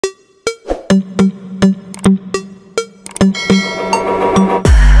Hello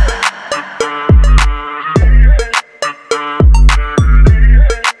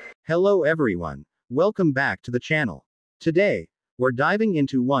everyone, welcome back to the channel. Today, we're diving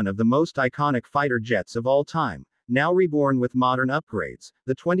into one of the most iconic fighter jets of all time, now reborn with modern upgrades,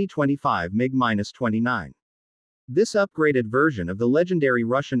 the 2025 MiG-29. This upgraded version of the legendary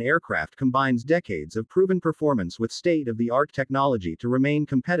Russian aircraft combines decades of proven performance with state-of-the-art technology to remain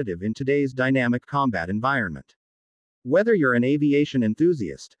competitive in today's dynamic combat environment. Whether you're an aviation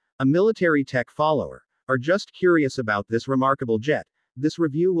enthusiast, a military tech follower, or just curious about this remarkable jet, this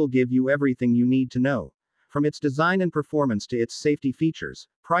review will give you everything you need to know, from its design and performance to its safety features,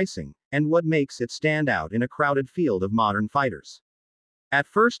 pricing, and what makes it stand out in a crowded field of modern fighters. At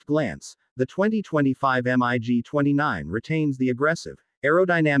first glance, the 2025 MiG-29 retains the aggressive,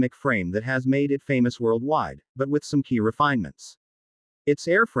 aerodynamic frame that has made it famous worldwide, but with some key refinements. Its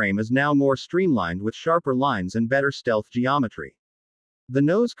airframe is now more streamlined with sharper lines and better stealth geometry. The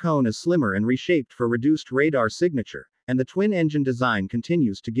nose cone is slimmer and reshaped for reduced radar signature, and the twin-engine design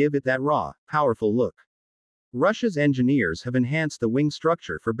continues to give it that raw, powerful look. Russia's engineers have enhanced the wing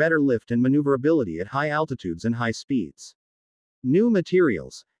structure for better lift and maneuverability at high altitudes and high speeds. New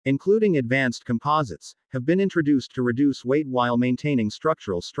materials, including advanced composites, have been introduced to reduce weight while maintaining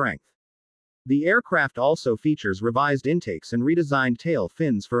structural strength. The aircraft also features revised intakes and redesigned tail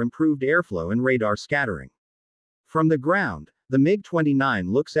fins for improved airflow and radar scattering. From the ground, the MiG-29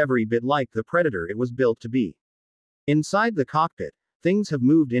 looks every bit like the Predator it was built to be. Inside the cockpit, things have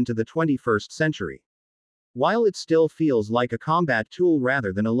moved into the 21st century. While it still feels like a combat tool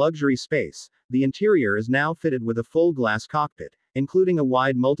rather than a luxury space, the interior is now fitted with a full-glass cockpit, including a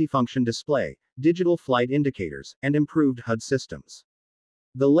wide multifunction display, digital flight indicators, and improved HUD systems.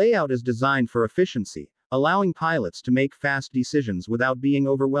 The layout is designed for efficiency, allowing pilots to make fast decisions without being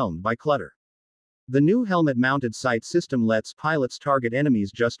overwhelmed by clutter. The new helmet-mounted sight system lets pilots target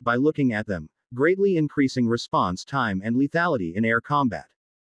enemies just by looking at them, greatly increasing response time and lethality in air combat.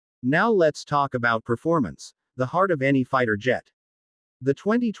 Now let's talk about performance, the heart of any fighter jet. The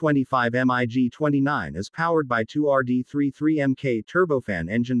 2025 MiG-29 is powered by two RD-33 turbofan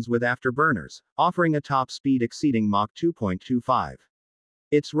engines with afterburners, offering a top speed exceeding Mach 2.25.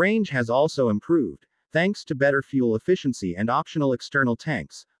 Its range has also improved, thanks to better fuel efficiency and optional external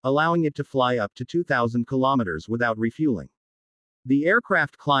tanks, allowing it to fly up to 2,000 kilometers without refueling. The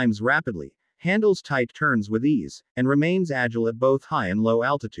aircraft climbs rapidly, handles tight turns with ease, and remains agile at both high and low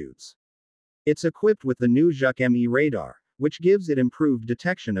altitudes. It's equipped with the new JUC-ME radar, which gives it improved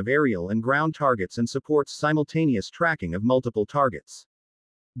detection of aerial and ground targets and supports simultaneous tracking of multiple targets.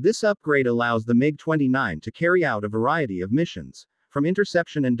 This upgrade allows the MiG-29 to carry out a variety of missions, from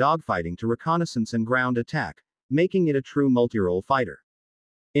interception and dogfighting to reconnaissance and ground attack, making it a true multirole fighter.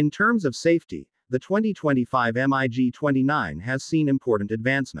 In terms of safety, the 2025 MiG-29 has seen important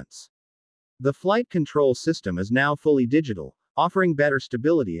advancements. The flight control system is now fully digital, offering better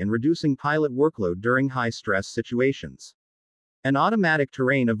stability and reducing pilot workload during high-stress situations. An automatic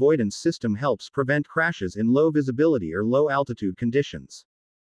terrain avoidance system helps prevent crashes in low visibility or low-altitude conditions.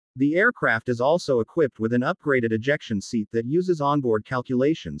 The aircraft is also equipped with an upgraded ejection seat that uses onboard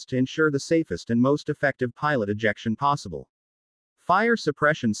calculations to ensure the safest and most effective pilot ejection possible. Fire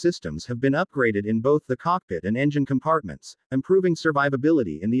suppression systems have been upgraded in both the cockpit and engine compartments, improving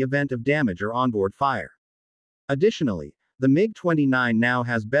survivability in the event of damage or onboard fire. Additionally, the MiG-29 now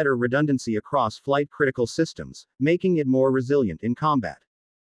has better redundancy across flight-critical systems, making it more resilient in combat.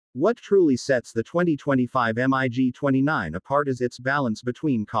 What truly sets the 2025 MiG-29 apart is its balance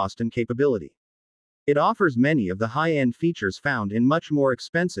between cost and capability. It offers many of the high-end features found in much more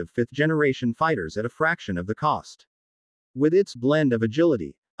expensive fifth-generation fighters at a fraction of the cost. With its blend of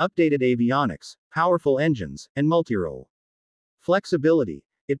agility, updated avionics, powerful engines, and multirole flexibility,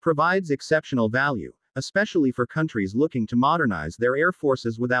 it provides exceptional value, especially for countries looking to modernize their air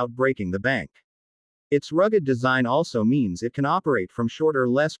forces without breaking the bank. Its rugged design also means it can operate from shorter,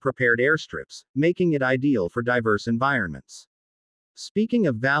 less prepared airstrips, making it ideal for diverse environments. Speaking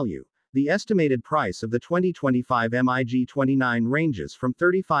of value, the estimated price of the 2025 MiG-29 ranges from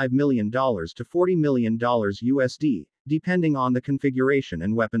 $35 million to $40 million USD, depending on the configuration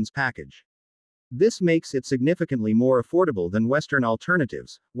and weapons package. This makes it significantly more affordable than Western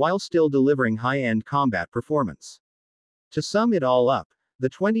alternatives, while still delivering high-end combat performance. To sum it all up, the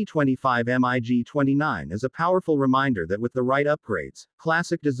 2025 MiG-29 is a powerful reminder that with the right upgrades,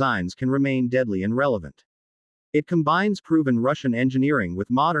 classic designs can remain deadly and relevant. It combines proven Russian engineering with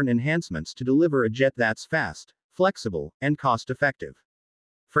modern enhancements to deliver a jet that's fast, flexible, and cost-effective.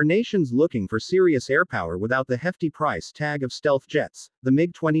 For nations looking for serious airpower without the hefty price tag of stealth jets, the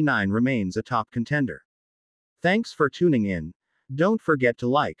MiG-29 remains a top contender. Thanks for tuning in. Don't forget to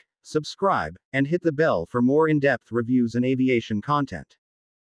like, subscribe, and hit the bell for more in-depth reviews and aviation content.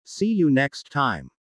 See you next time.